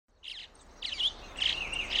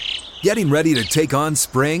Getting ready to take on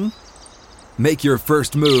spring? Make your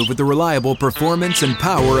first move with the reliable performance and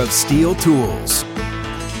power of Steel tools.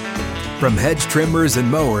 From hedge trimmers and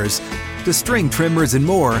mowers to string trimmers and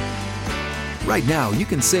more, right now you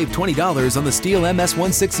can save $20 on the Steel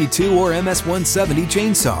MS-162 or MS-170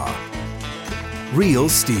 chainsaw. Real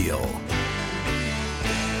Steel.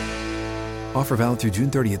 Offer valid through June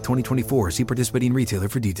 30th, 2024. See participating retailer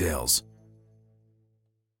for details.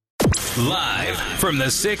 Live from the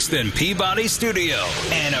 6th and Peabody Studio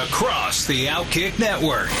and across the Outkick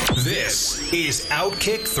Network, this is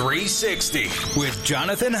Outkick 360 with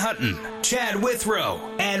Jonathan Hutton, Chad Withrow,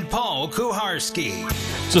 and Paul Kuharsky.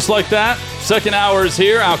 Just like that, second hour is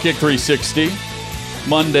here, Outkick 360,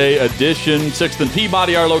 Monday edition, 6th and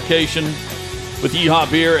Peabody, our location, with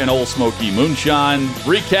Yeehaw Beer and Old Smoky Moonshine,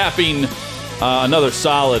 recapping another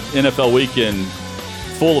solid NFL weekend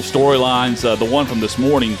full of storylines. The one from this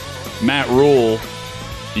morning, Matt Rhule,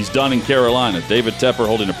 he's done in Carolina. David Tepper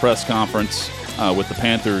holding a press conference with the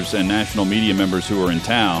Panthers and national media members who are in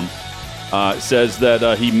town. Says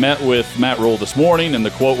that he met with Matt Rhule this morning, and the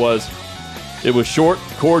quote was, "It was short,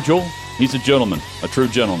 cordial. He's a gentleman, a true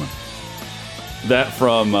gentleman." That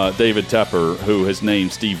from David Tepper, who has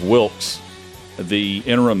named Steve Wilks the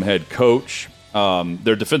interim head coach.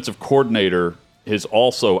 Their defensive coordinator is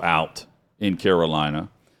also out in Carolina.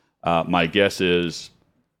 My guess is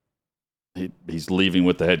he's leaving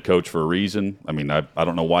with the head coach for a reason. I mean, I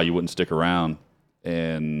don't know why you wouldn't stick around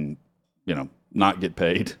and, not get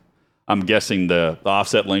paid. I'm guessing the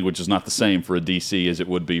offset language is not the same for a DC as it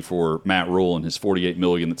would be for Matt Rhule and his $48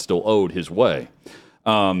 million that's still owed his way.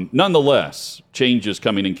 Nonetheless, changes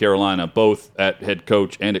coming in Carolina, both at head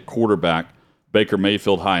coach and at quarterback. Baker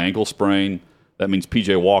Mayfield, high ankle sprain. That means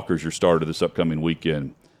P.J. Walker's your starter this upcoming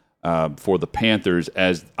weekend for the Panthers,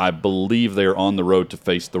 as I believe they're on the road to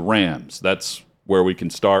face the Rams. That's where we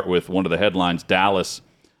can start with one of the headlines, Dallas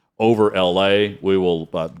over L.A. We will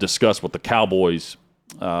discuss what the Cowboys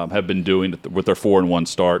have been doing with their 4-1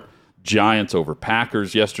 start. Giants over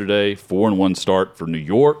Packers yesterday, 4-1 start for New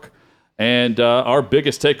York. And our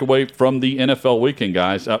biggest takeaway from the NFL weekend,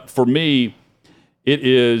 guys, for me, it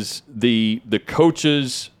is the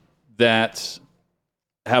coaches that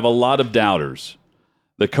have a lot of doubters,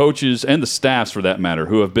 the coaches and the staffs, for that matter,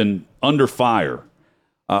 who have been under fire,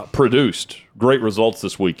 produced great results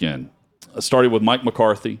this weekend. Started with Mike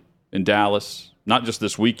McCarthy in Dallas, not just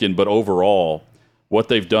this weekend, but overall, what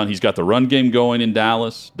they've done. He's got the run game going in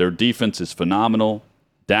Dallas. Their defense is phenomenal.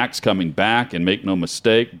 Dak's coming back, and make no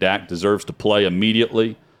mistake, Dak deserves to play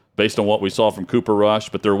immediately based on what we saw from Cooper Rush,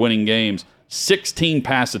 but they're winning games. 16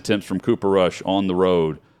 pass attempts from Cooper Rush on the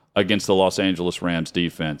road against the Los Angeles Rams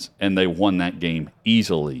defense, and they won that game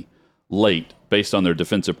easily late based on their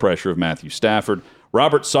defensive pressure of Matthew Stafford.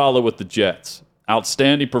 Robert Saleh with the Jets.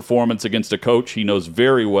 Outstanding performance against a coach he knows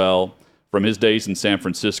very well from his days in San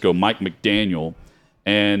Francisco, Mike McDaniel,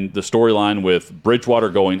 and the storyline with Bridgewater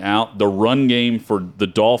going out. The run game for the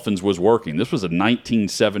Dolphins was working. This was a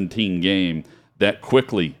 19-17 game that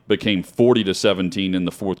quickly became 40-17 in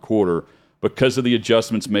the fourth quarter because of the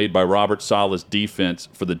adjustments made by Robert Saleh's defense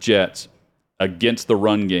for the Jets against the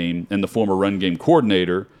run game and the former run game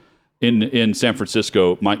coordinator in San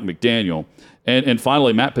Francisco, Mike McDaniel. And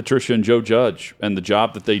finally, Matt Patricia and Joe Judge and the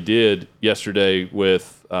job that they did yesterday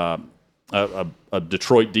with a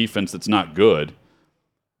Detroit defense that's not good,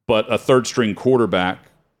 but a third-string quarterback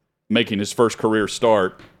making his first career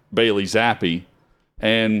start, Bailey Zappi,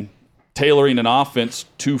 and tailoring an offense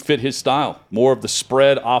to fit his style. More of the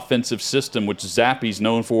spread offensive system, which Zappi's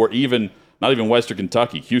known for, not even Western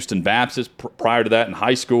Kentucky. Houston Baptist prior to that in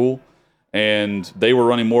high school, and they were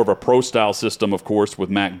running more of a pro-style system, of course, with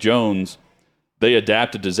Mac Jones. They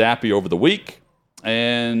adapted to Zappi over the week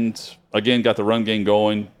and, again, got the run game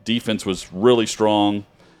going. Defense was really strong,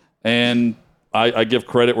 and I give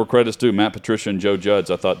credit where credit's due. Matt Patricia and Joe Judge,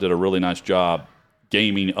 I thought, did a really nice job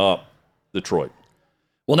gaming up Detroit.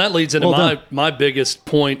 Well, that leads into my biggest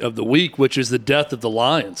point of the week, which is the death of the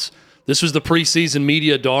Lions. This was the preseason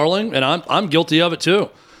media darling, and I'm guilty of it too.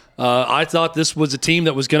 I thought this was a team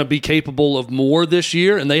that was going to be capable of more this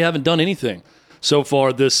year, and they haven't done anything so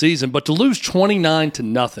far this season. But to lose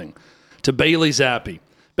 29-0 to Bailey Zappi.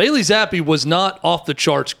 Bailey Zappi was not off the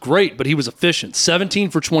charts great, but he was efficient. 17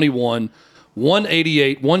 for 21,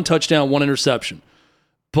 188, 1 touchdown, 1 interception.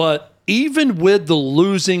 But even with the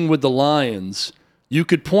losing with the Lions, you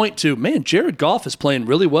could point to, man, Jared Goff is playing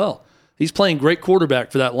really well. He's playing great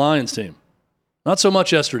quarterback for that Lions team. Not so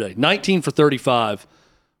much yesterday. 19 for 35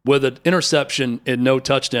 with an interception and no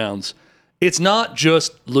touchdowns. It's not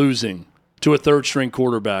just losing to a third-string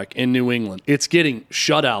quarterback in New England. It's getting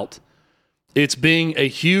shut out It's being a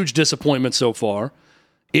huge disappointment so far.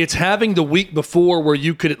 It's having the week before where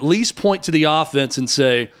you could at least point to the offense and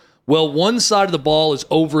say, well, one side of the ball is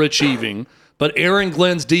overachieving, but Aaron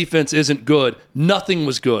Glenn's defense isn't good. Nothing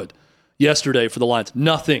was good yesterday for the Lions.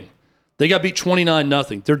 Nothing. They got beat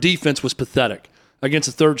 29-0. Their defense was pathetic against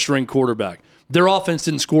a third-string quarterback. Their offense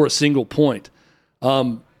didn't score a single point.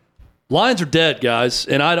 Lions are dead, guys,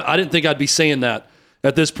 and I didn't think I'd be saying that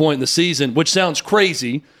at this point in the season, which sounds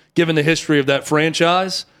crazy given the history of that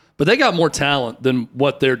franchise. But they got more talent than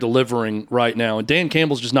what they're delivering right now, and Dan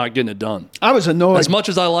Campbell's just not getting it done. I was annoyed. As much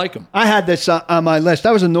as I like him. I had this on my list.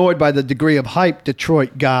 I was annoyed by the degree of hype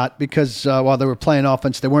Detroit got because while they were playing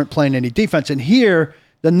offense, they weren't playing any defense. And here,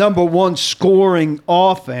 the number one scoring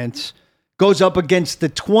offense goes up against the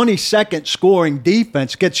 22nd scoring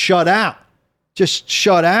defense, gets shut out. Just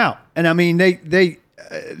shut out. And, I mean, they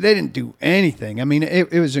didn't do anything. I mean,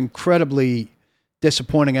 it was incredibly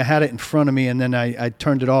disappointing. I had it in front of me, and then I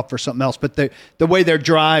turned it off for something else. But the way their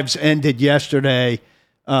drives ended yesterday,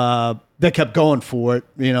 they kept going for it,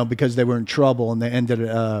 because they were in trouble, and they ended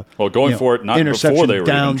for it not before they were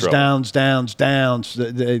downs, in trouble. Downs.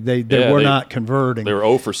 They were not converting. They were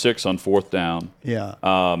 0 for 6 on fourth down. Yeah.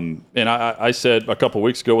 And I said a couple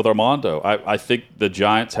weeks ago with Armando, I think the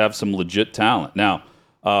Giants have some legit talent. Now,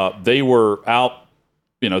 they were out.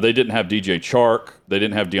 They didn't have DJ Chark. They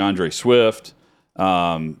didn't have DeAndre Swift.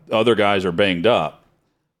 Other guys are banged up.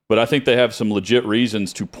 But I think they have some legit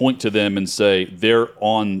reasons to point to them and say they're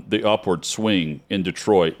on the upward swing in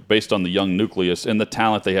Detroit based on the young nucleus and the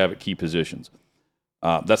talent they have at key positions.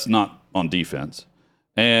 That's not on defense.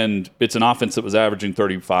 And it's an offense that was averaging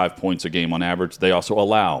 35 points a game on average. They also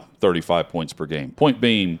allow 35 points per game. Point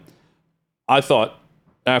being, I thought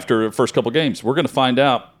after the first couple games, we're going to find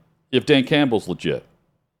out if Dan Campbell's legit.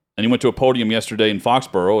 And he went to a podium yesterday in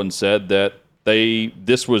Foxborough and said that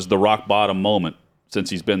this was the rock bottom moment since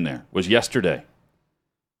he's been there. It was yesterday.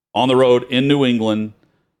 On the road in New England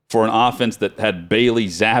for an offense that had Bailey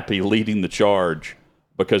Zappi leading the charge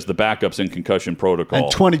because the backup's in concussion protocol.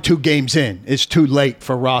 And 22 games in, it's too late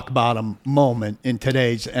for rock bottom moment in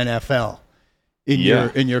today's NFL. In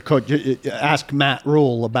your coach, ask Matt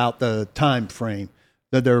Rule about the time frame.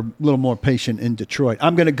 That they're a little more patient in Detroit.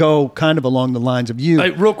 I'm going to go kind of along the lines of you.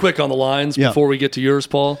 Hey, real quick on the Lions before we get to yours,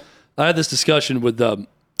 Paul. I had this discussion with Dan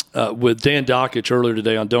Dockich earlier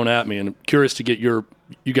today on Don't At Me, and I'm curious to get you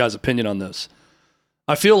guys' opinion on this.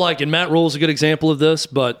 I feel like, and Matt Rule is a good example of this,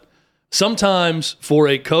 but sometimes for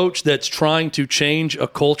a coach that's trying to change a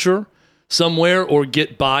culture somewhere or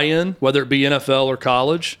get buy-in, whether it be NFL or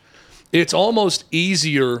college, it's almost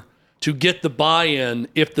easier to get the buy-in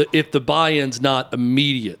if the buy-in's not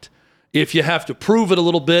immediate. If you have to prove it a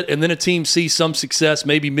little bit and then a team sees some success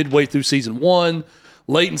maybe midway through season one,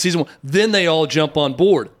 late in season one, then they all jump on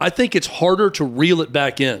board. I think it's harder to reel it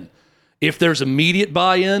back in if there's immediate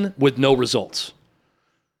buy-in with no results.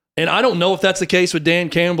 And I don't know if that's the case with Dan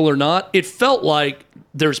Campbell or not. It felt like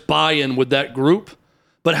there's buy-in with that group,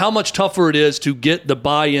 but how much tougher it is to get the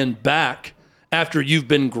buy-in back after you've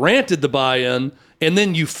been granted the buy-in and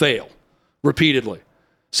then you fail repeatedly.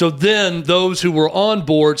 So then those who were on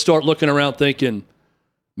board start looking around thinking,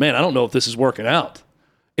 man, I don't know if this is working out.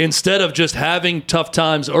 Instead of just having tough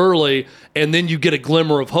times early and then you get a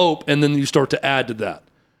glimmer of hope and then you start to add to that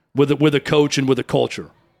with a coach and with a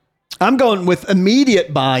culture. I'm going with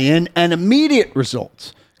immediate buy-in and immediate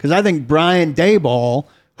results because I think Brian Daboll,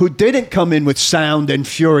 who didn't come in with sound and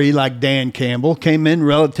fury like Dan Campbell, came in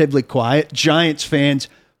relatively quiet. Giants fans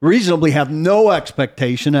reasonably have no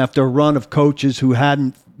expectation after a run of coaches who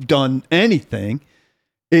hadn't done anything,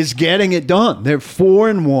 is getting it done. They're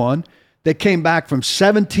 4-1. They came back from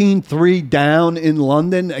 17-3 down in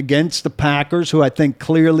London against the Packers, who I think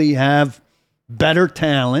clearly have better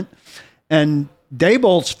talent. And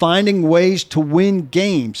Daboll's finding ways to win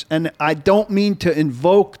games. And I don't mean to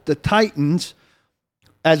invoke the Titans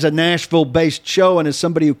as a Nashville-based show and as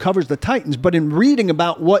somebody who covers the Titans, but in reading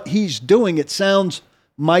about what he's doing, it sounds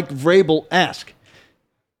Mike Vrabel-esque.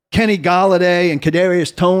 Kenny Golladay and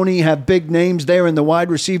Kadarius Toney have big names there in the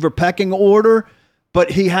wide receiver pecking order,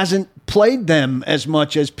 but he hasn't played them as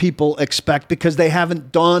much as people expect because they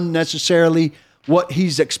haven't done necessarily what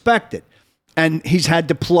he's expected. And he's had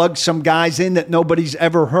to plug some guys in that nobody's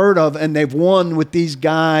ever heard of, and they've won with these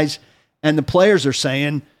guys, and the players are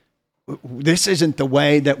saying, this isn't the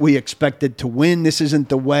way that we expected to win. This isn't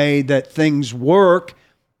the way that things work,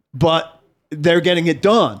 but they're getting it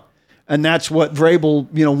done. And that's what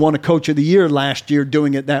Vrabel, won a Coach of the Year last year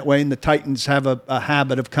doing it that way. And the Titans have a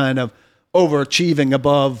habit of kind of overachieving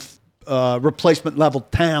above replacement level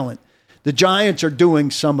talent. The Giants are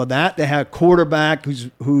doing some of that. They have a quarterback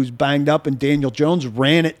who's banged up, and Daniel Jones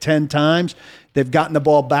ran it 10 times. They've gotten the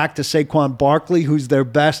ball back to Saquon Barkley, who's their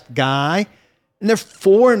best guy. And they're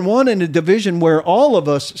 4-1 in a division where all of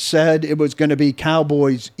us said it was going to be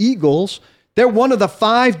Cowboys-Eagles. They're one of the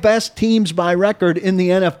 5 best teams by record in the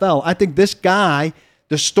NFL. I think this guy,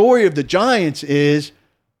 the story of the Giants is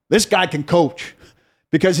this guy can coach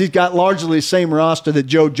because he's got largely the same roster that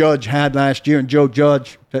Joe Judge had last year. And Joe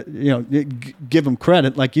Judge, give him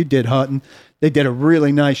credit like you did, Hutton. They did a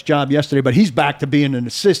really nice job yesterday, but he's back to being an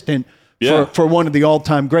assistant for one of the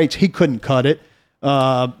all-time greats. He couldn't cut it.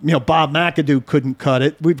 Bob McAdoo couldn't cut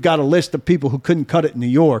it. We've got a list of people who couldn't cut it in New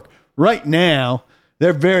York. Right now,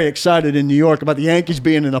 they're very excited in New York about the Yankees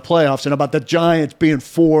being in the playoffs and about the Giants being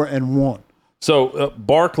 4-1. So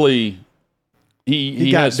Barkley,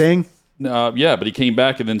 he got has ding. But he came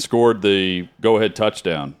back and then scored the go-ahead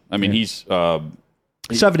touchdown. I mean, he's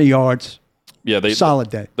 70 yards. Yeah,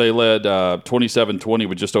 solid day. They led 27-20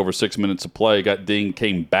 with just over 6 minutes of play. Got dinged,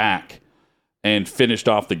 came back, and finished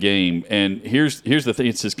off the game. And here's the thing: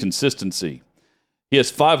 it's his consistency. He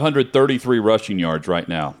has 533 rushing yards right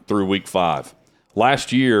now through Week 5.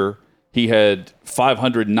 Last year, he had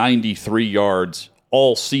 593 yards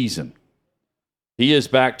all season. He is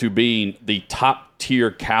back to being the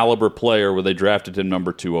top-tier caliber player where they drafted him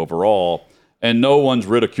number 2 overall, and no one's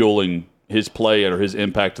ridiculing his play or his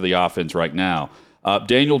impact to the offense right now.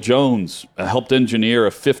 Daniel Jones helped engineer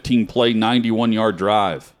a 15-play, 91-yard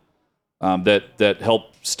drive that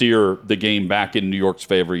helped steer the game back in New York's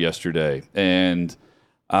favor yesterday. And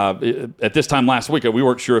at this time last week, we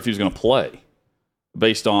weren't sure if he was going to play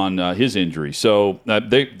based on his injury. So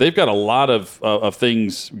they've got a lot of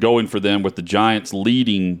things going for them with the Giants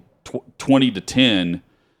leading 20-10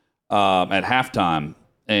 at halftime.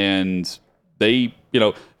 And they,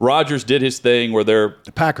 Rodgers did his thing where they're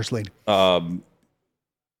the Packers lead. I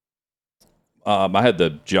had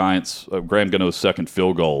the Giants. Graham Gano's second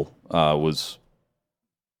field goal was.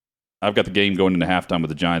 I've got the game going into halftime with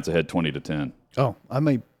the Giants ahead 20-10. Oh, I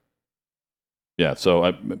may. Yeah.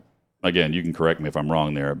 So again, you can correct me if I'm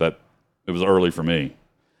wrong there, but it was early for me.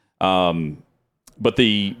 But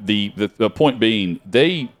the point being,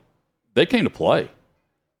 they came to play.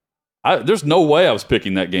 There's no way I was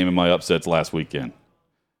picking that game in my upsets last weekend.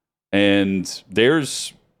 And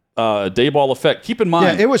there's a Dayball effect. Keep in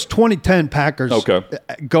mind. Yeah, it was 20-10 Packers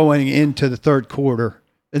going into the third quarter.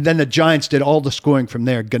 And then the Giants did all the scoring from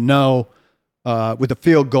there. Gano with a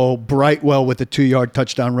field goal, Brightwell with a 2-yard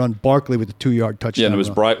touchdown run, Barkley with a 2-yard touchdown run. Yeah, and it was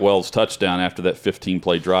Brightwell's touchdown after that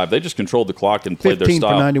 15-play drive. They just controlled the clock and played their style. 15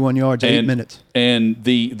 for 91 yards, 8 minutes. And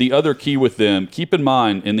the other key with them, keep in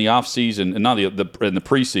mind, in the offseason, and not in the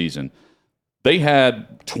preseason, they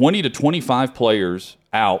had 20 to 25 players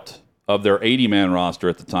out of their 80-man roster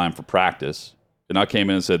at the time for practice. And I came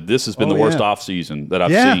in and said, this has been the worst offseason that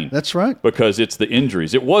I've seen. Yeah, that's right. Because it's the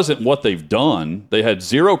injuries. It wasn't what they've done. They had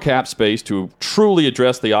zero cap space to truly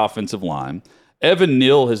address the offensive line. Evan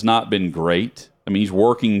Neal has not been great. I mean, he's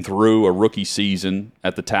working through a rookie season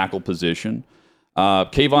at the tackle position.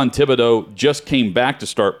 Kayvon Thibodeau just came back to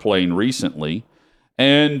start playing recently.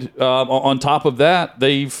 And on top of that,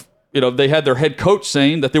 they had their head coach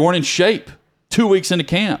saying that they weren't in shape 2 weeks into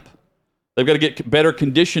camp. They've got to get better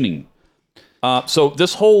conditioning. So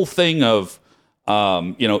this whole thing of,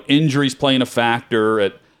 injuries playing a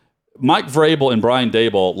factor. Mike Vrabel and Brian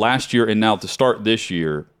Daboll last year and now to start this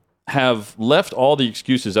year have left all the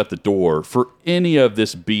excuses at the door for any of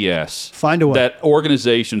this BS Find a way. that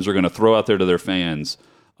organizations are going to throw out there to their fans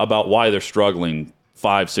about why they're struggling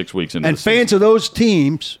 5-6 weeks into and the fans season. of those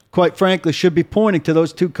teams, quite frankly, should be pointing to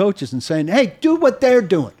those two coaches and saying, hey, do what they're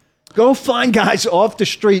doing. Go find guys off the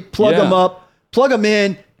street, plug them up, plug them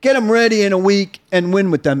in, get them ready in a week, and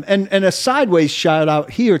win with them. And a sideways shout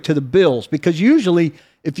out here to the Bills, because usually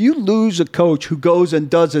if you lose a coach who goes and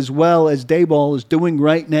does as well as Daboll is doing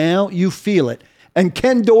right now, you feel it. And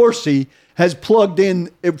Ken Dorsey has plugged in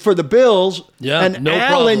for the Bills. Yeah, and no Allen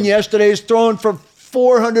problem. yesterday is throwing for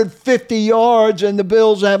 450 yards, and the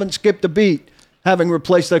Bills haven't skipped a beat, having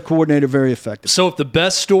replaced that coordinator very effectively. So if the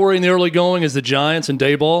best story in the early going is the Giants and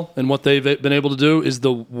Daboll and what they've been able to do, is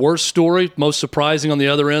the worst story, most surprising on the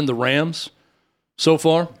other end, the Rams so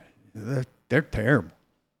far? They're terrible.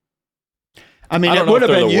 I mean, I it don't know would if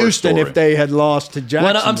have they're been the worst Houston story. if they had lost to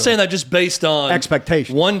Jacksonville. Well, I'm saying that just based on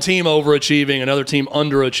expectations. One team overachieving, another team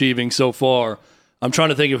underachieving so far. I'm trying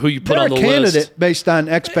to think of who you put They're on the a candidate list. based on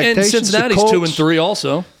expectations. And Cincinnati's The Colts, 2-3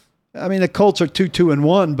 also. I mean, the Colts are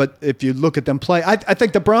 2-1, but if you look at them play, I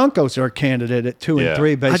think the Broncos are a candidate at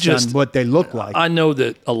 2-3 based on what they look like. I know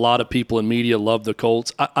that a lot of people in media love the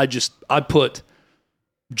Colts. I put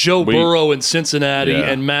Joe Burrow in Cincinnati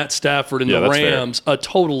and Matt Stafford in the Rams, fair. a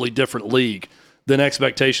totally different league than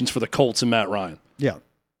expectations for the Colts and Matt Ryan. Yeah.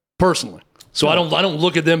 Personally. So I don't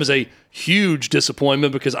look at them as a huge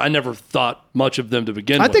disappointment because I never thought much of them to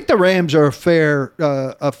begin with. I think the Rams are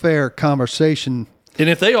a fair conversation. And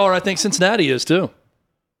if they are, I think Cincinnati is too.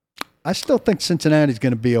 I still think Cincinnati's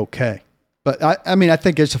going to be okay. But, I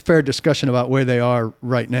think it's a fair discussion about where they are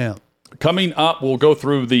right now. Coming up, we'll go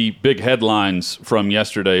through the big headlines from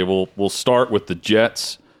yesterday. We'll start with the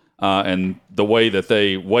Jets and the way that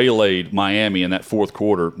they waylaid Miami in that fourth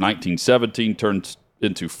quarter. 19-17 turned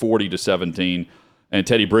into 40-17. And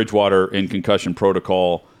Teddy Bridgewater in concussion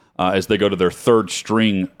protocol as they go to their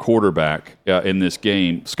third-string quarterback in this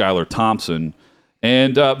game, Skylar Thompson.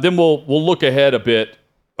 And then we'll look ahead a bit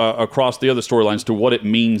across the other storylines to what it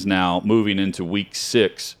means now moving into week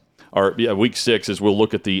 6. Week 6 as we'll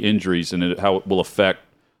look at the injuries and how it will affect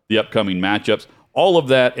the upcoming matchups. All of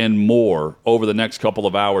that and more over the next couple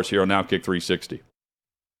of hours here on Outkick 360.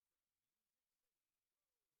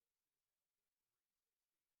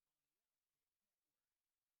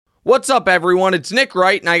 What's up, everyone? It's Nick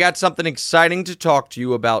Wright, and I got something exciting to talk to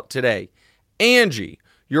you about today. Angie,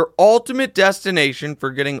 your ultimate destination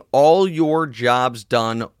for getting all your jobs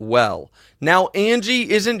done well. Now,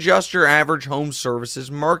 Angie isn't just your average home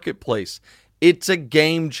services marketplace. It's a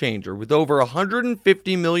game changer with over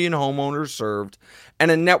 150 million homeowners served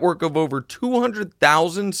and a network of over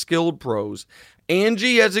 200,000 skilled pros.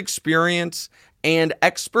 Angie has experience and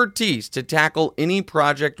expertise to tackle any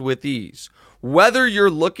project with ease. Whether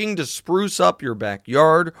you're looking to spruce up your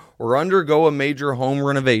backyard or undergo a major home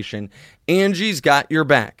renovation, Angie's got your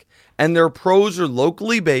back. And their pros are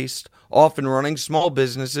locally based, often running small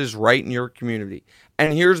businesses right in your community.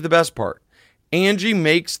 And here's the best part. Angie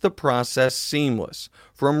makes the process seamless.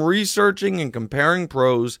 From researching and comparing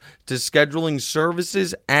pros to scheduling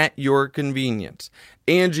services at your convenience.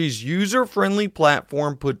 Angie's user-friendly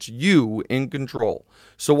platform puts you in control.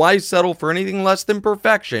 So why settle for anything less than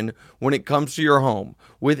perfection when it comes to your home?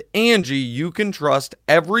 With Angie, you can trust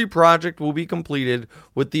every project will be completed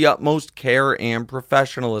with the utmost care and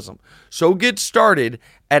professionalism. So get started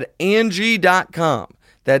at Angie.com.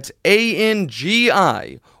 That's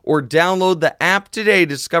ANGI, or download the app today to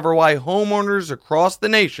discover why homeowners across the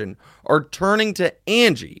nation are turning to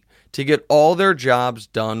Angie to get all their jobs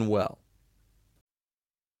done well.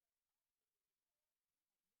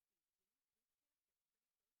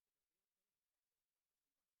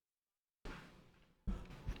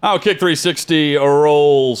 Outkick 360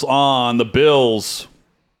 rolls on. The Bills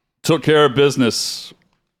took care of business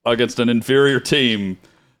against an inferior team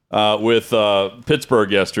with Pittsburgh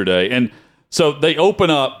yesterday. And so they open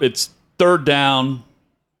up, it's third down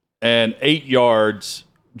and 8 yards.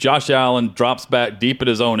 Josh Allen drops back deep at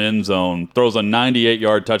his own end zone, throws a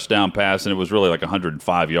 98-yard touchdown pass, and it was really like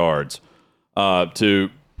 105 yards to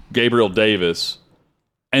Gabriel Davis.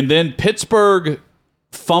 And then Pittsburgh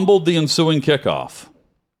fumbled the ensuing kickoff.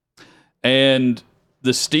 And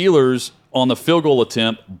the Steelers, on the field goal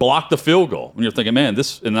attempt, blocked the field goal. And you're thinking, man,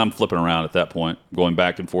 this... And I'm flipping around at that point, going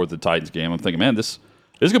back and forth the Titans game. I'm thinking, man, this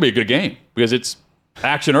is going to be a good game because it's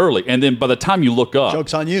action early. And then by the time you look up...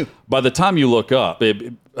 Joke's on you. By the time you look up,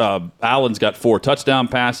 Allen's got 4 touchdown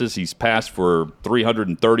passes. He's passed for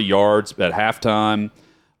 330 yards at halftime.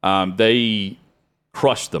 They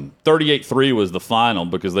crushed them. 38-3 was the final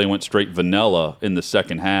because they went straight vanilla in the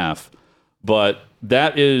second half. But...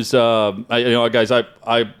 that is, guys,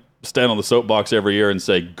 I stand on the soapbox every year and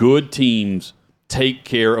say good teams take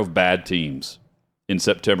care of bad teams in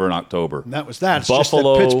September and October. And that was that. It's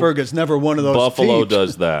Buffalo, just that Pittsburgh is never one of those Buffalo teams.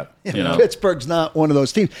 does that. Pittsburgh's not one of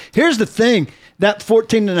those teams. Here's the thing. That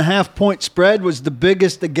 14.5-point spread was the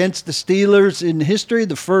biggest against the Steelers in history,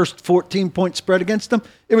 the first 14-point spread against them.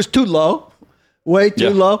 It was too low, way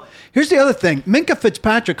too low. Here's the other thing. Minkah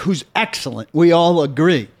Fitzpatrick, who's excellent, we all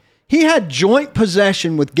agree. He had joint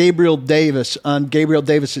possession with Gabriel Davis on Gabriel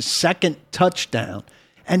Davis's second touchdown,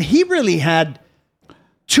 and he really had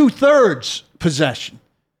 2/3 possession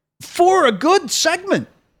for a good segment.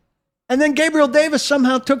 And then Gabriel Davis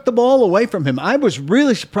somehow took the ball away from him. I was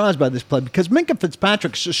really surprised by this play because Minkah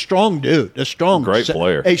Fitzpatrick's a strong dude, great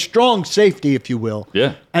player, a strong safety, if you will.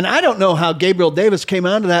 Yeah. And I don't know how Gabriel Davis came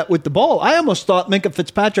out of that with the ball. I almost thought Minkah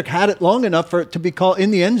Fitzpatrick had it long enough for it to be called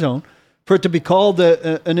in the end zone. For it to be called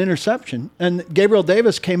an interception, and Gabriel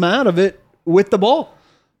Davis came out of it with the ball.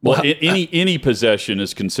 Well, any possession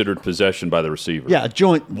is considered possession by the receiver. Yeah,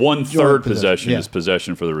 joint. 1/3 possession is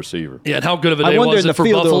possession for the receiver. Yeah, and how good of a day was it for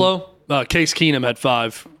Buffalo? Case Keenum had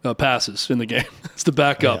 5 passes in the game. It's the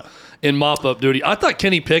backup in mop-up duty. I thought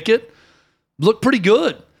Kenny Pickett looked pretty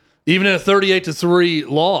good. even in a 38-3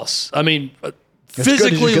 loss. I mean,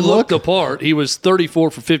 physically looked apart. He was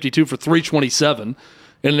 34 for 52 for 327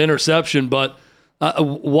 and an interception. But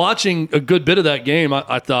watching a good bit of that game,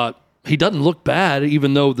 I thought he doesn't look bad,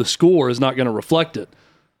 even though the score is not going to reflect it.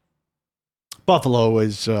 Buffalo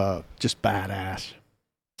is just badass.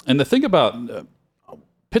 And the thing about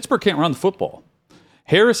Pittsburgh can't run the football.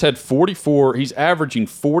 Harris had 44. He's averaging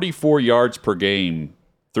 44 yards per game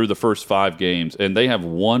through the first 5 games, and they have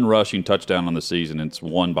 1 rushing touchdown on the season, and it's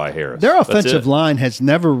won by Harris. Their offensive line has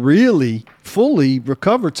never really fully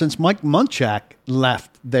recovered since Mike Munchak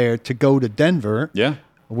left there to go to Denver,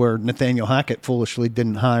 where Nathaniel Hackett foolishly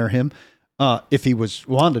didn't hire him if he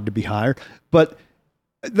wanted to be hired. But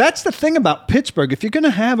that's the thing about Pittsburgh. If you're going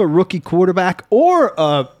to have a rookie quarterback or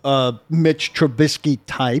a Mitch Trubisky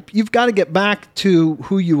type, you've got to get back to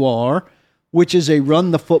who you are, which is a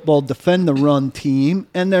run the football, defend the run team,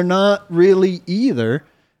 and they're not really either.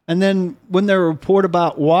 And then when there a report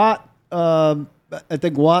about Watt, I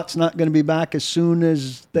think Watt's not going to be back as soon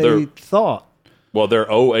as they thought. Well, they're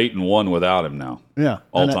 0-8-1 without him now. Yeah,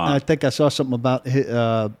 all time. I think I saw something about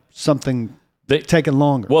something taking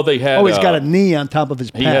longer. Well, they had. He's got a knee on top of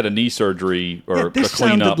his pad. He had a knee surgery or a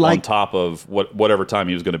cleanup on top of whatever time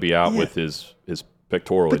he was going to be out with his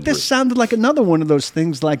pectoral injury. This sounded like another one of those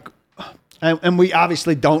things like, and we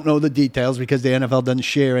obviously don't know the details because the NFL doesn't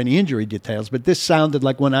share any injury details, but this sounded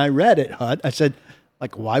like when I read it, Hud, I said,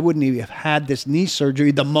 like, why wouldn't he have had this knee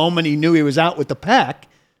surgery the moment he knew he was out with the pack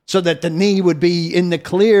so that the knee would be in the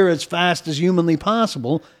clear as fast as humanly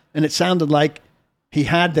possible? And it sounded like he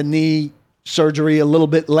had the knee surgery a little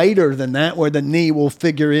bit later than that, where the knee will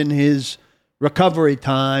figure in his recovery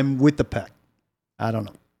time with the pec. I don't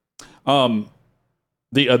know.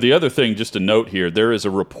 The other thing, just to note here, there is a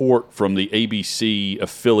report from the ABC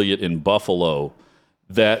affiliate in Buffalo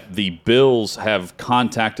that the Bills have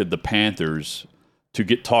contacted the Panthers to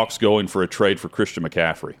get talks going for a trade for Christian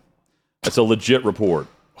McCaffrey. That's a legit report.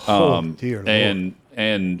 Dear and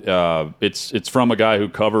it's from a guy who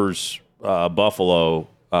covers Buffalo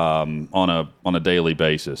on a daily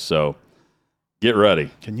basis. So get ready.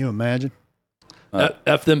 Can you imagine?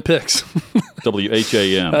 F them picks.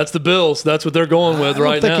 WHAM. That's the Bills. That's what they're going with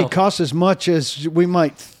right now. I don't think he costs as much as we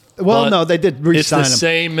might. Well, no, they did re-sign him. It's the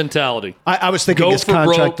same mentality. I was thinking his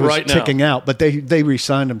contract was ticking out, but they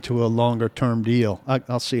re-signed him to a longer-term deal.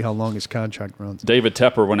 I'll see how long his contract runs. David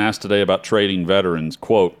Tepper, when asked today about trading veterans,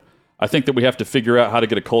 quote, I think that we have to figure out how to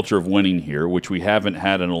get a culture of winning here, which we haven't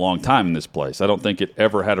had in a long time in this place. I don't think it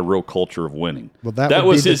ever had a real culture of winning. Well, that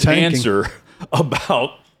was his answer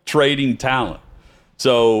about trading talent.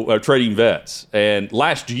 So trading vets. And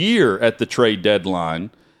last year at the trade deadline,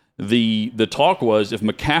 the talk was if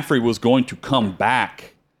McCaffrey was going to come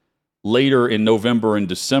back later in November and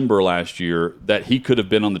December last year, that he could have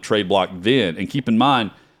been on the trade block then. And keep in mind,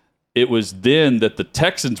 it was then that the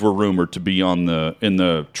Texans were rumored to be in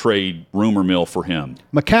the trade rumor mill for him.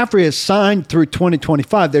 McCaffrey is signed through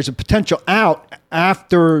 2025. There's a potential out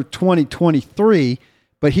after 2023,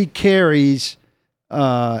 but he carries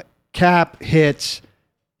cap hits.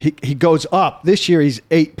 He goes up. This year he's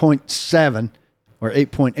 8.7 or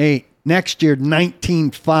 8.8. Next year,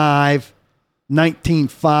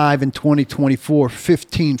 19.5 in 2024,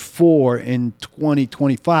 15.4 in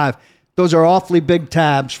 2025. Those are awfully big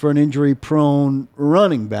tabs for an injury-prone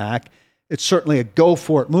running back. It's certainly a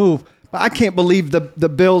go-for-it move. But I can't believe the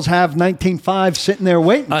Bills have 19.5 sitting there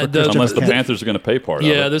waiting for unless the Panthers are going to pay part of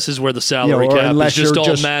it. Yeah, this is where the salary cap is just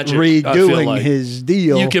all magic. Redoing his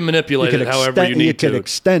deal. You can manipulate it however you need to. You could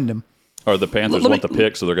extend him. Or the Panthers want the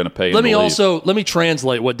pick, so they're going to pay him. Let me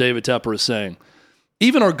translate what David Tepper is saying.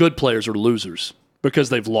 Even our good players are losers because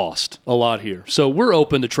they've lost a lot here. So we're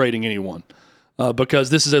open to trading anyone because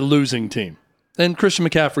this is a losing team. And Christian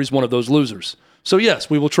McCaffrey is one of those losers. So yes,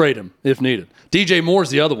 we will trade him if needed. DJ Moore's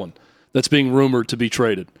the other one that's being rumored to be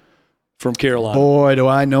traded from Carolina. Boy, do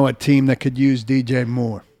I know a team that could use DJ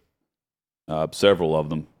Moore. Several of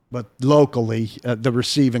them. But locally, the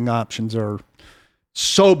receiving options are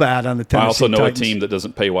so bad on the Tennessee I also know Titans. a team that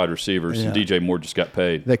doesn't pay wide receivers, and DJ Moore just got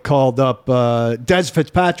paid. They called up Des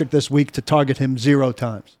Fitzpatrick this week to target him 0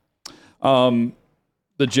 times. The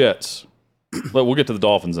Jets. Well, we'll get to the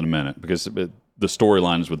Dolphins in a minute because the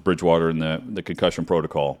storyline is with Bridgewater and the concussion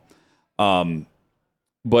protocol.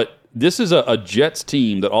 But this is a Jets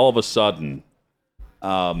team that all of a sudden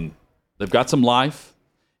they've got some life.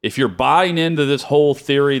 If you're buying into this whole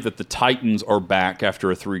theory that the Titans are back after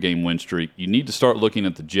a 3-game win streak, you need to start looking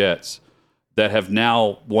at the Jets that have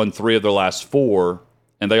now won 3 of their last 4,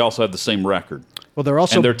 and they also have the same record. Well,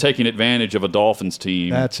 they're taking advantage of a Dolphins team.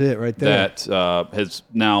 That's it right there. That has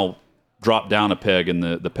now drop down a peg in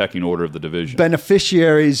the pecking order of the division.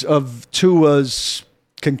 Beneficiaries of Tua's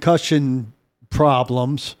concussion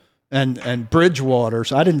problems and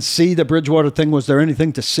Bridgewater's. I didn't see the Bridgewater thing. Was there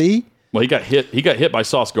anything to see? Well, he got hit by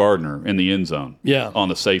Sauce Gardner in the end zone. Yeah. On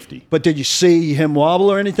the safety. But did you see him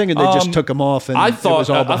wobble or anything, and they just took him off? And I thought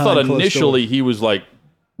closed initially doors? he was like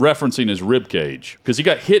referencing his rib cage because he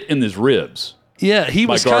got hit in his ribs. Yeah, he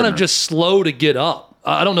was kind Gardner. of just slow to get up.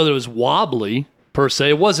 I don't know that it was wobbly per se.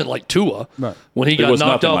 It wasn't like Tua when he got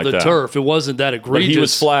knocked off the turf. It wasn't that egregious. But he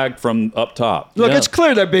was flagged from up top. Look, it's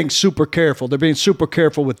clear they're being super careful. They're being super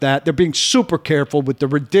careful with that. They're being super careful with the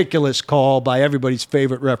ridiculous call by everybody's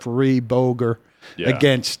favorite referee, Boger,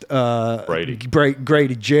 against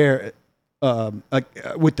Grady Jarrett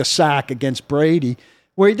with the sack against Brady,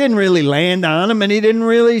 where he didn't really land on him and he didn't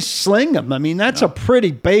really sling him. I mean, that's a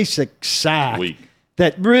pretty basic sack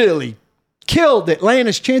that really killed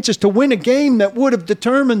Atlanta's chances to win a game that would have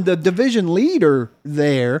determined the division leader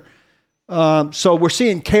there. So we're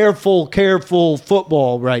seeing careful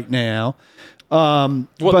football right now. But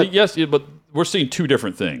we're seeing two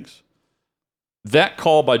different things. That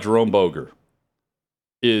call by Jerome Boger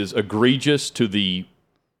is egregious to the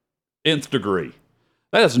nth degree.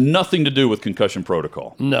 That has nothing to do with concussion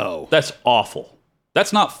protocol. No. That's awful.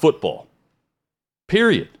 That's not football.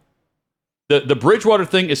 Period. The Bridgewater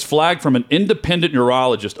thing is flagged from an independent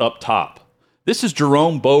neurologist up top. This is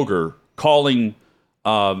Jerome Boger calling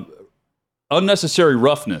unnecessary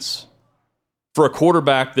roughness for a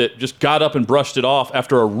quarterback that just got up and brushed it off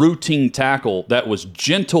after a routine tackle that was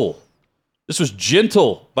gentle. This was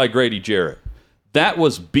gentle by Grady Jarrett. That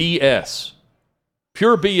was BS.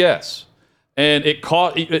 Pure BS. And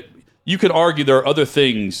you could argue there are other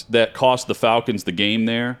things that cost the Falcons the game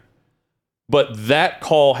there. But that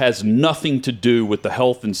call has nothing to do with the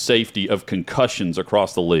health and safety of concussions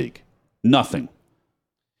across the league. Nothing.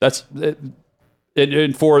 That's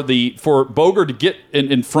and for Boger to get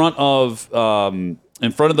in front of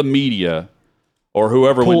the media or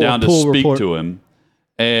whoever went down to speak to him,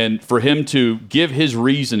 and for him to give his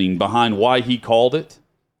reasoning behind why he called it,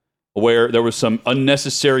 where there was some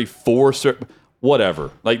unnecessary force or whatever,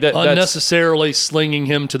 like that, unnecessarily slinging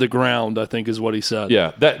him to the ground, I think is what he said.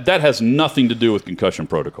 Yeah, that has nothing to do with concussion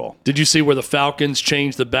protocol. Did you see where the Falcons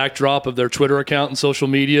changed the backdrop of their Twitter account and social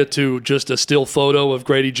media to just a still photo of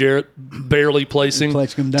Grady Jarrett barely placing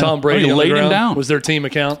Tom Brady on the ground? Him down. Was their team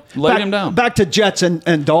account? Laid him down. Back to Jets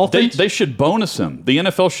and Dolphins. They should bonus him. The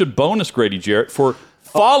NFL should bonus Grady Jarrett for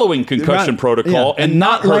following concussion protocol and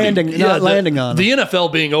not landing on him. The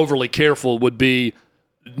NFL being overly careful would be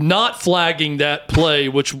not flagging that play,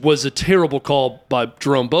 which was a terrible call by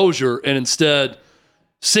Jerome Boger, and instead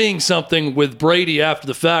seeing something with Brady after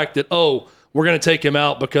the fact that, we're going to take him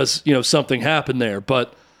out because, something happened there.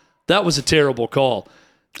 But that was a terrible call.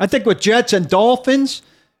 I think with Jets and Dolphins,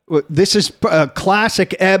 this is a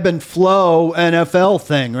classic ebb and flow NFL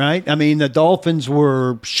thing, right? I mean, the Dolphins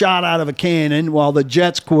were shot out of a cannon while the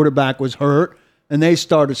Jets quarterback was hurt, and they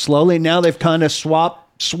started slowly. Now they've kind of swapped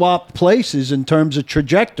places in terms of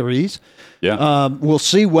trajectories. Yeah. We'll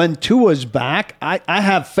see when Tua's back. I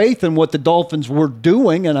have faith in what the Dolphins were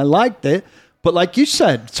doing, and I liked it. But like you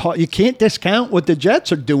said, you can't discount what the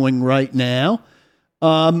Jets are doing right now.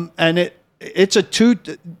 And it's a two.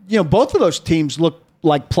 Both of those teams look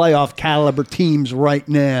like playoff caliber teams right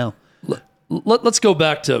now. Let's go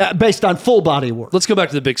back to based on full body work. Let's go back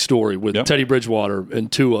to the big story with Teddy Bridgewater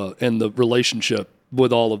and Tua and the relationship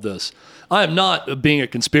with all of this. I am not being a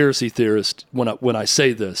conspiracy theorist when I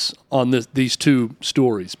say this on these two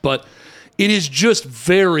stories, but it is just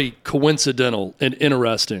very coincidental and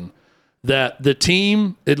interesting that the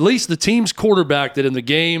team, at least the team's quarterback that in the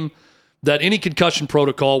game that any concussion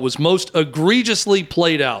protocol was most egregiously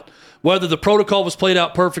played out, whether the protocol was played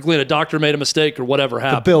out perfectly and a doctor made a mistake or whatever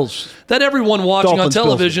happened. The Bills. That everyone watching on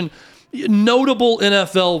television, notable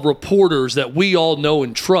NFL reporters that we all know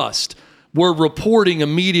and trust, were reporting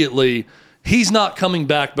immediately, he's not coming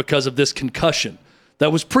back because of this concussion.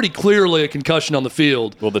 That was pretty clearly a concussion on the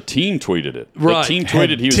field. Well, the team tweeted it. Right. The team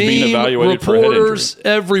tweeted he was being evaluated for a head injury.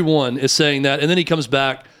 Everyone is saying that, and then he comes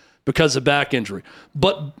back because of back injury.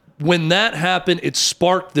 But when that happened, it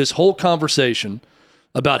sparked this whole conversation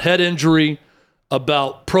about head injury,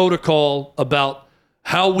 about protocol, about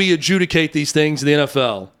how we adjudicate these things in the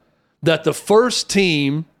NFL, that the first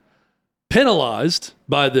team penalized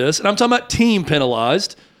by this, and I'm talking about team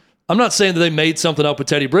penalized. I'm not saying that they made something up with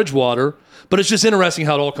Teddy Bridgewater, but it's just interesting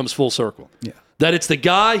how it all comes full circle. Yeah. That it's the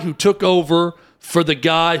guy who took over for the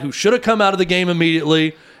guy who should have come out of the game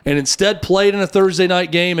immediately and instead played in a Thursday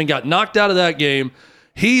night game and got knocked out of that game.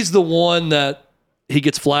 He's the one that he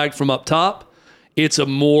gets flagged from up top. It's a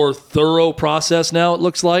more thorough process now, it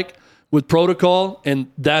looks like, with protocol,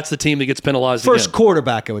 and that's the team that gets penalized First again.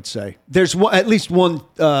 quarterback, I would say. There's at least one.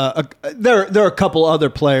 There are a couple other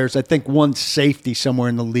players. I think one safety somewhere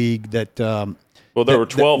in the league that. Well, there were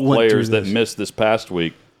 12 players that this. missed this past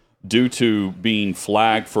week due to being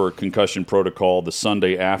flagged for a concussion protocol the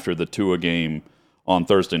Sunday after the Tua game on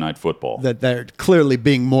Thursday Night Football. That they're clearly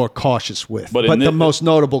being more cautious with. But But the most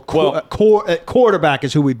notable quarterback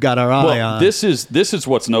is who we've got our eye on. This is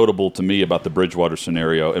what's notable to me about the Bridgewater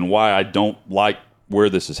scenario and why I don't like where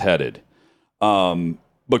this is headed.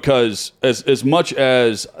 Because as much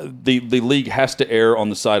as the league has to err on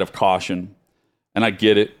the side of caution, and I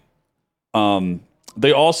get it,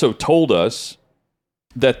 they also told us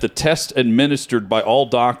that the tests administered by all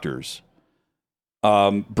doctors,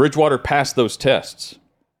 Bridgewater passed those tests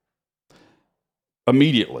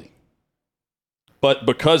immediately. But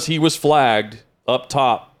because he was flagged up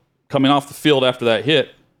top, coming off the field after that hit,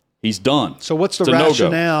 he's done. So what's the It's a no-go.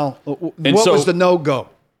 rationale? What was the no-go?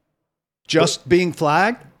 Just being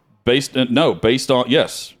flagged? Based on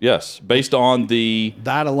the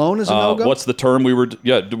That alone is a no-go? what's the term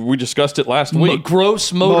we discussed it last week.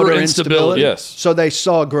 Gross motor instability. Yes. So they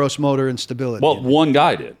saw gross motor instability. Well, one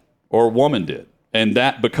guy did or a woman did. And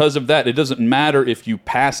that because of that, it doesn't matter if you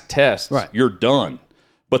pass tests, Right. You're done.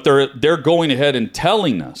 But they're going ahead and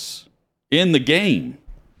telling us in the game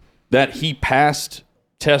that he passed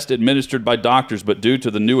tests administered by doctors, but due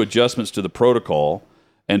to the new adjustments to the protocol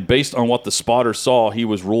and based on what the spotter saw, he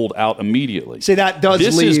was ruled out immediately. See, that does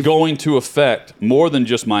This leave... is going to affect more than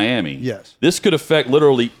just Miami. Yes. This could affect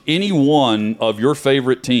literally any one of your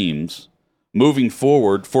favorite teams moving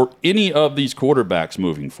forward for any of these quarterbacks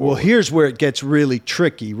moving forward. Well, here's where it gets really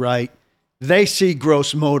tricky, right? They see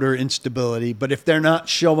gross motor instability, but if they're not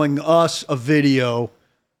showing us a video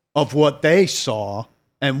of what they saw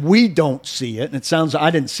and we don't see it, and it sounds,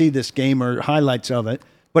 I didn't see this game or highlights of it,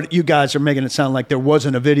 but you guys are making it sound like there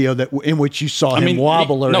wasn't a video that in which you saw him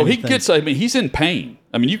wobble or anything. He's in pain.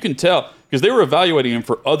 I mean, you can tell because they were evaluating him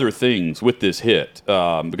for other things with this hit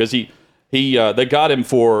because they got him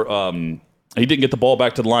for he didn't get the ball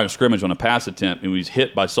back to the line of scrimmage on a pass attempt, and he was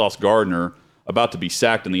hit by Sauce Gardner about to be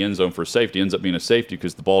sacked in the end zone for a safety. Ends up being a safety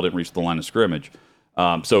because the ball didn't reach the line of scrimmage.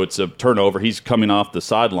 So it's a turnover. He's coming off the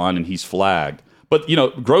sideline, and he's flagged. But,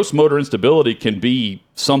 gross motor instability can be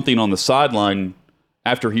something on the sideline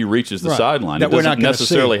after he reaches the sideline. That It we're not doesn't gonna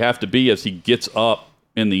necessarily see. have to be as he gets up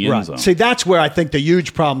in the end zone. See, that's where I think the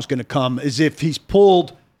huge problem's going to come is if he's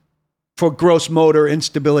pulled for gross motor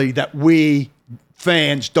instability that we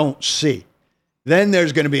fans don't see. Then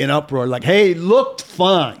there's going to be an uproar like, hey, he looked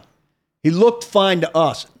fine. He looked fine to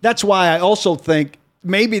us. That's why I also think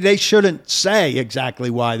maybe they shouldn't say exactly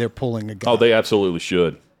why they're pulling a guy. Oh, they absolutely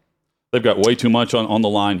should. They've got way too much on the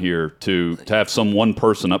line here to have one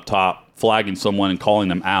person up top flagging someone and calling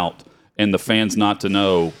them out and the fans not to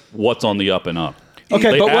know what's on the up and up.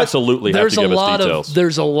 Okay, they but absolutely have to give us details.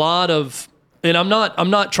 There's a lot of, and I'm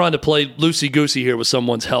not trying to play loosey-goosey here with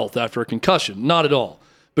someone's health after a concussion. Not at all.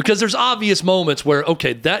 Because there's obvious moments where,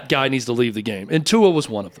 okay, that guy needs to leave the game. And Tua was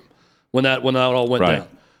one of them when that all went down.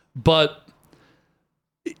 But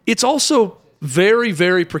it's also very,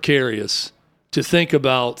 very precarious to think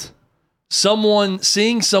about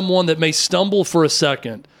seeing someone that may stumble for a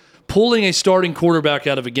second, pulling a starting quarterback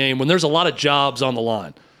out of a game when there's a lot of jobs on the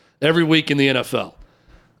line every week in the NFL.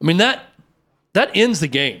 I mean, that ends the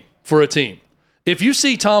game for a team. If you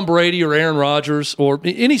see Tom Brady or Aaron Rodgers or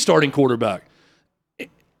any starting quarterback,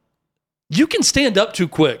 you can stand up too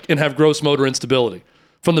quick and have gross motor instability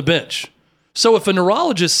from the bench. So if a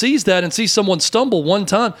neurologist sees that and sees someone stumble one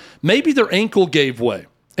time, maybe their ankle gave way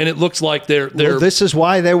and it looks like they're this is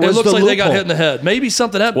why there was it looks the like they got loophole. hit in the head. Maybe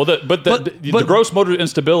something happened. Well, the gross motor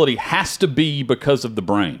instability has to be because of the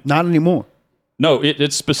brain. Not anymore. No,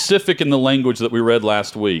 it's specific in the language that we read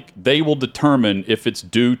last week. They will determine if it's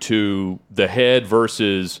due to the head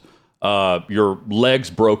versus your legs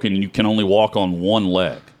broken and you can only walk on one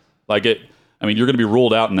leg. You're going to be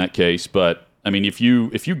ruled out in that case. But I mean, if you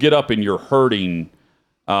get up and you're hurting,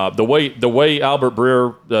 the way Albert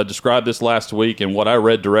Breer described this last week and what I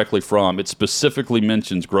read directly from, it specifically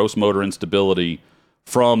mentions gross motor instability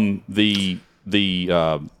from the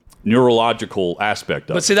neurological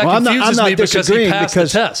aspect of it. But see, that confuses me because he passed the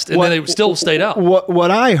test and then they still stayed out.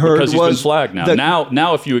 What I heard because was he's been flagged now.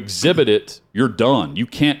 Now, if you exhibit it, you're done. You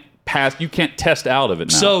can't test out of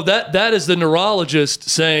it now. So that is the neurologist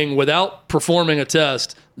saying, without performing a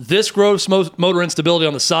test, this gross motor instability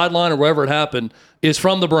on the sideline or wherever it happened is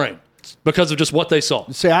from the brain because of just what they saw.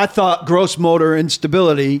 See, I thought gross motor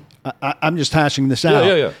instability, I'm just hashing this out.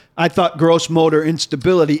 Yeah. I thought gross motor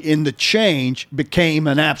instability in the change became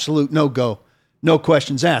an absolute no-go, no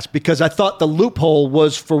questions asked, because I thought the loophole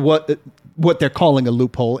was for what they're calling a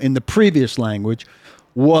loophole in the previous language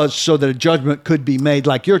was so that a judgment could be made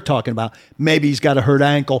like you're talking about. Maybe he's got a hurt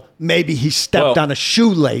ankle. Maybe he stepped on a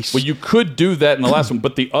shoelace. Well, you could do that in the last one,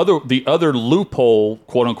 but the other loophole,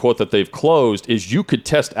 quote unquote, that they've closed is you could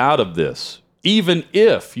test out of this even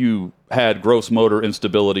if you had gross motor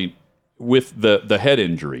instability with the head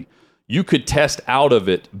injury. You could test out of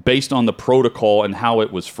it based on the protocol and how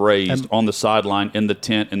it was phrased on the sideline, in the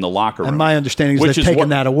tent, in the locker room. And my understanding is they're taking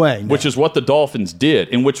that away now. Which is what the Dolphins did,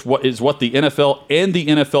 and what the NFL and the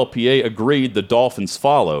NFLPA agreed the Dolphins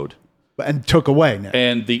followed. And took away now.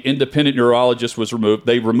 And the independent neurologist was removed.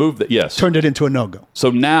 They removed that, yes. Turned it into a no-go.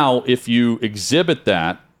 So now if you exhibit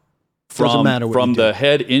that from the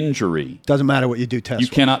head injury, doesn't matter what you do test. You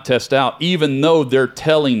cannot test out, even though they're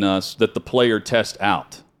telling us that the player test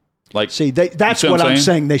out. That's what I'm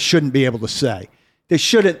saying they shouldn't be able to say. They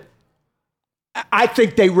shouldn't. I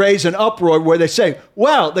think they raise an uproar where they say,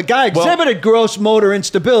 well, the guy exhibited gross motor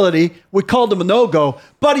instability. We called him a no-go,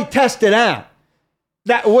 but he tested out.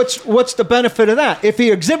 What's the benefit of that? If he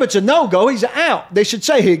exhibits a no-go, he's out. They should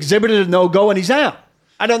say he exhibited a no-go and he's out.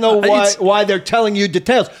 I don't know why they're telling you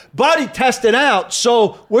details. But he tested out,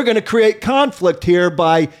 so we're going to create conflict here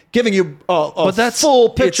by giving you a full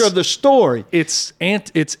picture of the story. It's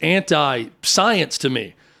anti-science to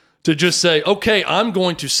me to just say, okay, I'm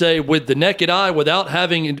going to say with the naked eye, without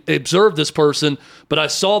having observed this person, but I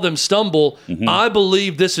saw them stumble, I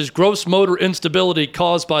believe this is gross motor instability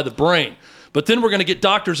caused by the brain. But then we're going to get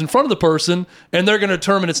doctors in front of the person, and they're going to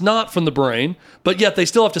determine it's not from the brain, but yet they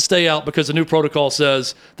still have to stay out because the new protocol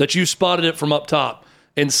says that you spotted it from up top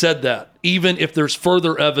and said that, even if there's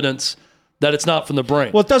further evidence that it's not from the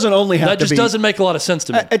brain. Well, it doesn't only have to be... That just doesn't make a lot of sense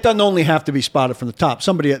to me. It doesn't only have to be spotted from the top.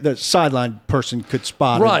 Somebody, the sideline person could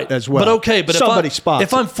spot it as well. But okay, but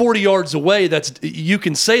if I'm 40 yards away, you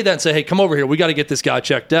can say that and say, hey, come over here. We got to get this guy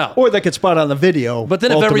checked out. Or they could spot on the video. But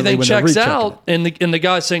then if everything checks out and the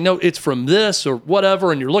guy's saying, no, it's from this or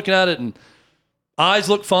whatever, and you're looking at it and eyes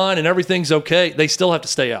look fine and everything's okay, they still have to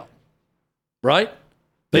stay out. Right?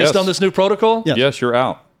 Based on this new protocol? Yes, you're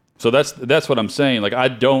out. So that's what I'm saying. Like,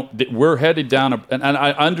 we're headed down, and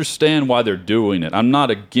I understand why they're doing it. I'm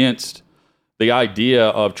not against the idea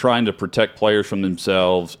of trying to protect players from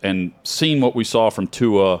themselves and seeing what we saw from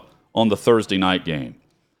Tua on the Thursday night game.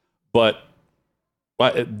 But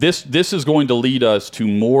this is going to lead us to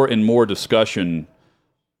more and more discussion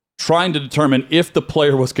trying to determine if the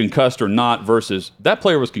player was concussed or not versus that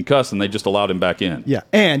player was concussed and they just allowed him back in. Yeah,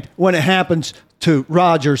 and when it happens to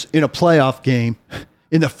Rodgers in a playoff game,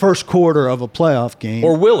 in the first quarter of a playoff game.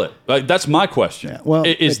 Or will it? That's my question. Yeah, well,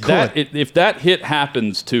 if that hit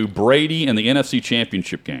happens to Brady in the NFC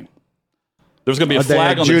Championship game, there's going to be a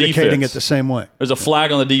flag on the defense. Adjudicating it the same way. There's a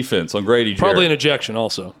flag on the defense on Grady Jarrett. Probably an ejection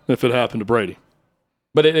also, if it happened to Brady.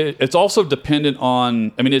 But it's also dependent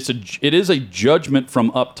on, it is a judgment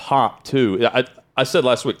from up top, too. I said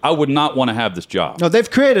last week, I would not want to have this job. No,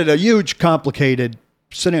 they've created a huge, complicated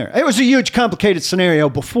scenario. It was a huge, complicated scenario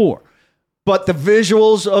before. But the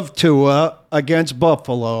visuals of Tua against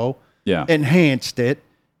Buffalo enhanced it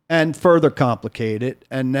and further complicated it.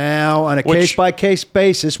 And now, on a case-by-case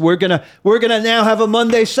basis, we're gonna now have a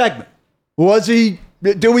Monday segment.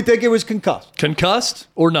 Do we think it was concussed? Concussed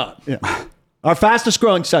or not? Yeah. Our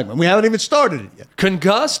fastest-growing segment. We haven't even started it yet.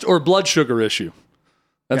 Concussed or blood sugar issue?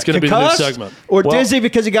 That's going to be the new segment. Or dizzy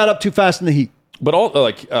because he got up too fast in the heat. But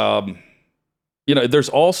there's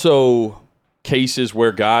also cases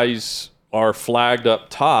where guys are flagged up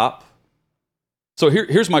top. So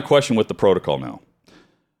here's my question with the protocol now.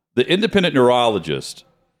 The independent neurologist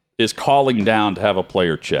is calling down to have a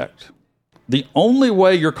player checked. The only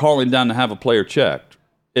way you're calling down to have a player checked,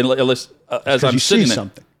 unless as I'm sitting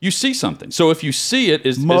there, you see something. So if you see it,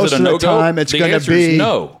 is it a no-go? Most of the time it's going to be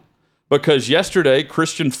no. Because yesterday,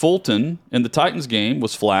 Christian Fulton in the Titans game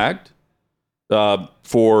was flagged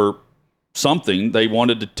for something. They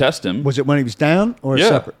wanted to test him. Was it when he was down or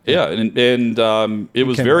separate? Yeah, and it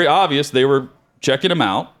was very obvious they were checking him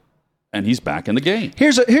out, and he's back in the game.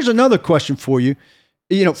 Here's another question for you.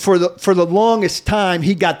 For the longest time,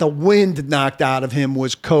 he got the wind knocked out of him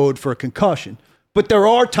was code for a concussion. But there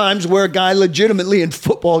are times where a guy legitimately in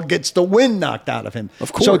football gets the wind knocked out of him.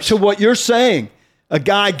 Of course. So to what you're saying, a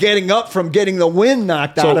guy getting up from getting the wind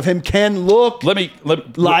knocked out of him can look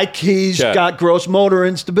like he's got gross motor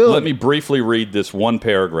instability. Let me briefly read this one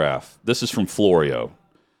paragraph. This is from Florio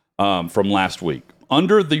from last week.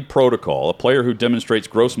 Under the protocol, a player who demonstrates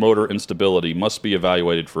gross motor instability must be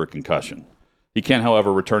evaluated for a concussion. He can,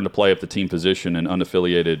 however, return to play if the team physician and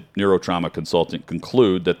unaffiliated neurotrauma consultant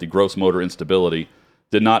conclude that the gross motor instability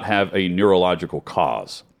did not have a neurological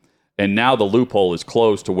cause. And now the loophole is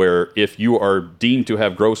closed to where if you are deemed to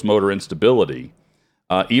have gross motor instability,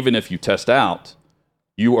 even if you test out,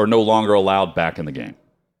 you are no longer allowed back in the game.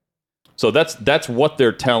 So that's what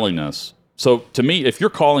they're telling us. So to me, if you're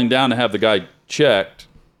calling down to have the guy checked,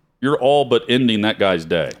 you're all but ending that guy's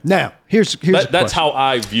day. Now, here's that's how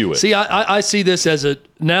I view it. See, I see this as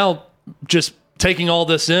now just taking all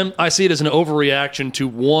this in, I see it as an overreaction to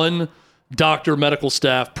one doctor, medical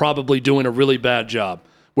staff probably doing a really bad job,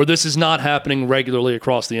 where this is not happening regularly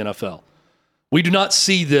across the NFL. We do not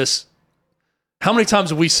see this. How many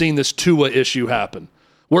times have we seen this Tua issue happen?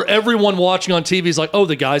 Where everyone watching on TV is like, oh,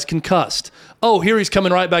 the guy's concussed. Oh, here he's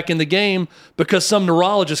coming right back in the game because some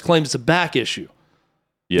neurologist claims it's a back issue.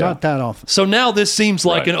 Yeah. Not that often. So now this seems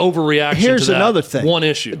like an overreaction Here's to that another thing. one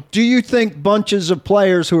issue. Do you think bunches of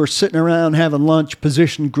players who are sitting around having lunch,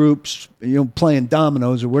 position groups, playing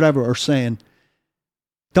dominoes or whatever, are saying,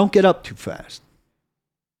 don't get up too fast?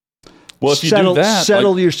 Well, if you do that,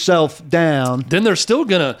 settle yourself down. Then they're still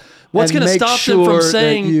going to... What's And going to make stop them from sure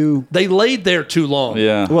saying they laid there too long?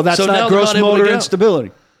 Yeah. Well, that's So now not they're gross not able to motor go.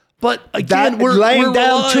 instability. But again, we're laying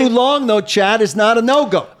down relying- too long, though, Chad, is not a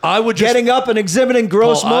no-go. I would just- Getting up and exhibiting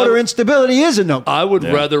gross Paul, motor instability is a no-go. I would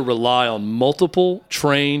rather rely on multiple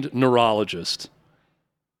trained neurologists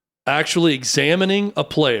actually examining a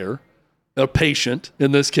player, a patient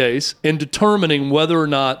in this case, and determining whether or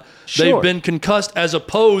not they've been concussed, as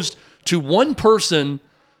opposed to one person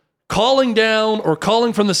calling down or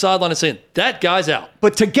calling from the sideline and saying, that guy's out.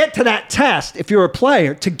 But to get to that test, if you're a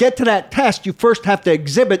player, to get to that test, you first have to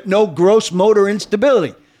exhibit no gross motor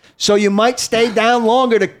instability. So you might stay down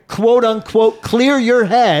longer to quote unquote clear your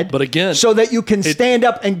head. But again, so that you can stand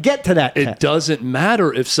up and get to that It test. doesn't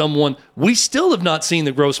matter if someone, we still have not seen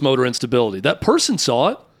the gross motor instability. That person saw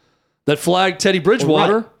it. That flagged Teddy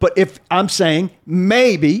Bridgewater. Right. But if I'm saying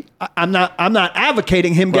maybe I'm not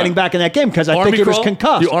advocating him getting back in that game because I think it was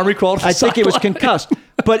concussed. You army crawled. I think it was concussed.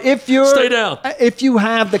 But if Stay down. If you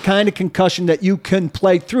have the kind of concussion that you can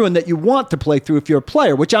play through and that you want to play through if you're a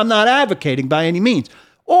player, which I'm not advocating by any means,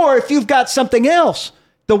 or if you've got something else,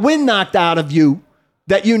 the wind knocked out of you,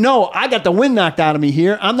 that I got the wind knocked out of me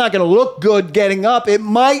here. I'm not going to look good getting up. It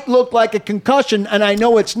might look like a concussion, and I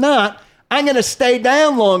know it's not. I'm going to stay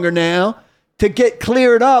down longer now to get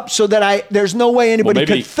cleared up so that there's no way anybody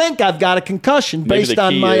could think I've got a concussion based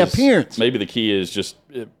on my appearance. Maybe the key is just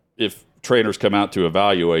if trainers come out to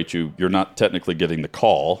evaluate you, you're not technically getting the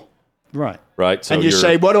call. Right. So and you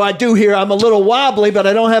say, what do I do here? I'm a little wobbly, but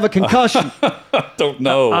I don't have a concussion. I don't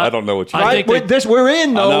know. I don't know what you right? think. We're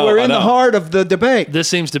in the heart of the debate. This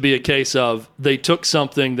seems to be a case of they took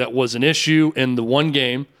something that was an issue in the one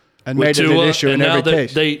game and made it an issue in every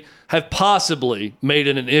case. They have possibly made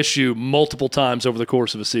it an issue multiple times over the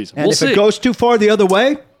course of a season. And if it goes too far the other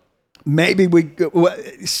way, maybe we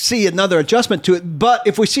see another adjustment to it. But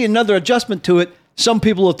if we see another adjustment to it, some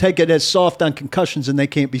people will take it as soft on concussions, and they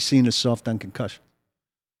can't be seen as soft on concussion.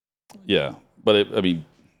 Yeah, but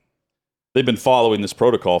they've been following this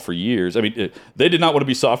protocol for years. They did not want to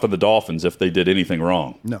be soft on the Dolphins if they did anything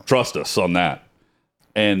wrong. No. Trust us on that.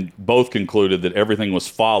 And both concluded that everything was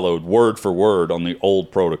followed word for word on the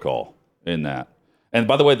old protocol in that. And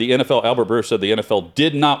by the way, the NFL, Albert Breer said the NFL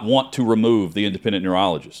did not want to remove the independent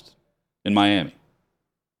neurologist in Miami.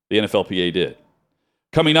 The NFLPA did.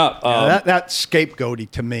 Coming up. That's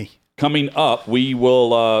scapegoaty to me. Coming up, we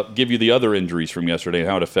will give you the other injuries from yesterday and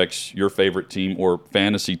how it affects your favorite team or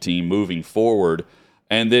fantasy team moving forward.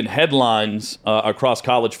 And then headlines across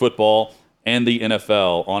college football and the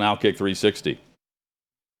NFL on Outkick 360.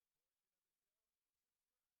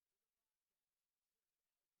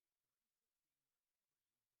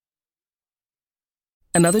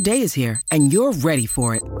 Another day is here, and you're ready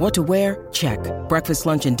for it. What to wear? Check. Breakfast,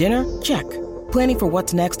 lunch, and dinner? Check. Planning for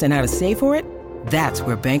what's next and how to save for it? That's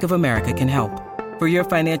where Bank of America can help. For your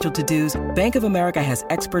financial to-dos, Bank of America has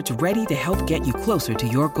experts ready to help get you closer to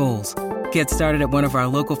your goals. Get started at one of our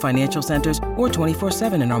local financial centers or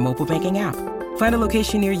 24/7 in our mobile banking app. Find a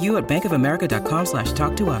location near you at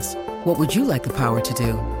bankofamerica.com/talktous. What would you like the power to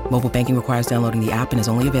do? Mobile banking requires downloading the app and is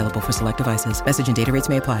only available for select devices. Message and data rates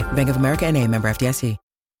may apply. Bank of America NA, member FDIC.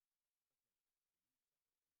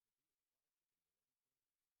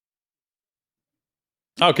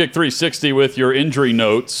 Outkick 360 with your injury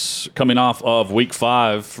notes coming off of Week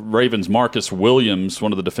 5. Ravens' Marcus Williams,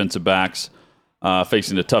 one of the defensive backs,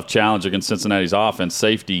 facing a tough challenge against Cincinnati's offense.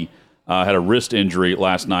 Safety had a wrist injury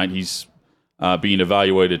last night. He's being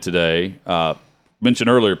evaluated today. mentioned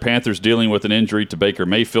earlier, Panthers dealing with an injury to Baker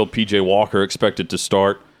Mayfield. P.J. Walker expected to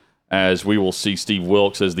start, as we will see Steve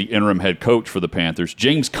Wilks as the interim head coach for the Panthers.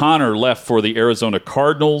 James Conner left for the Arizona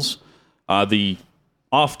Cardinals. The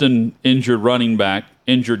often injured running back,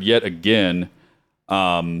 injured yet again.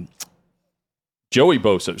 Joey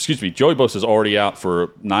Bosa is already out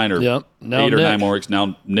for 8 or 9 more weeks.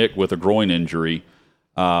 Now Nick with a groin injury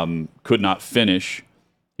could not finish.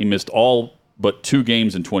 He missed all but 2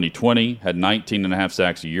 games in 2020, had 19.5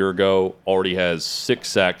 sacks a year ago, already has 6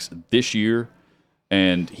 sacks this year,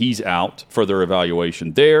 and he's out. Further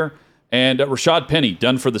evaluation there. And Rashad Penny,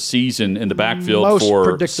 done for the season in the backfield Most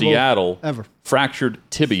for Seattle. Ever. Fractured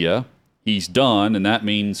tibia. He's done, and that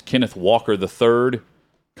means Kenneth Walker III,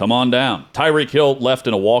 come on down. Tyreek Hill left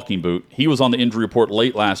in a walking boot. He was on the injury report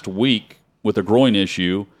late last week with a groin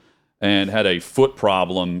issue and had a foot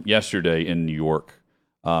problem yesterday in New York.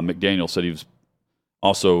 McDaniel said he was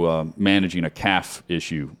also managing a calf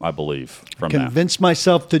issue, I believe, from that. Convinced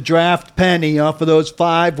myself to draft Penny off of those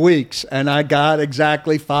 5 weeks, and I got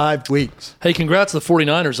exactly 5 weeks. Hey, congrats to the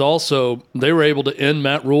 49ers also. They were able to end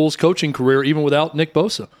Matt Rule's coaching career even without Nick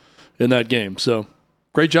Bosa in that game. So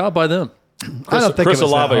great job by them. Chris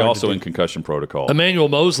Olave also in concussion protocol. Emmanuel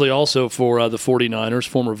Mosley also for the 49ers,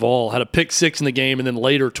 former Vol, had a pick 6 in the game and then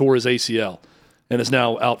later tore his ACL and is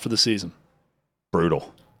now out for the season.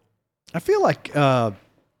 Brutal. I feel like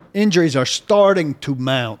injuries are starting to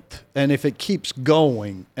mount, and if it keeps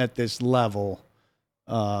going at this level,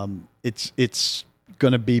 it's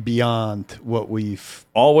going to be beyond what we've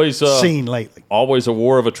seen lately. Always a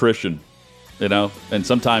war of attrition, and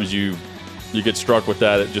sometimes you get struck with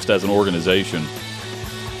that just as an organization.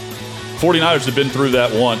 49ers have been through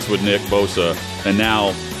that once with Nick Bosa, and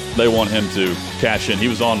now they want him to cash in. He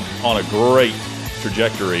was on a great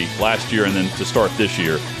trajectory last year and then to start this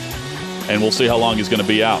year. And we'll see how long he's going to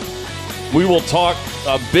be out. We will talk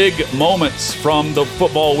big moments from the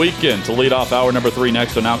football weekend to lead off hour number 3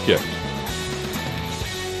 next on Outkick.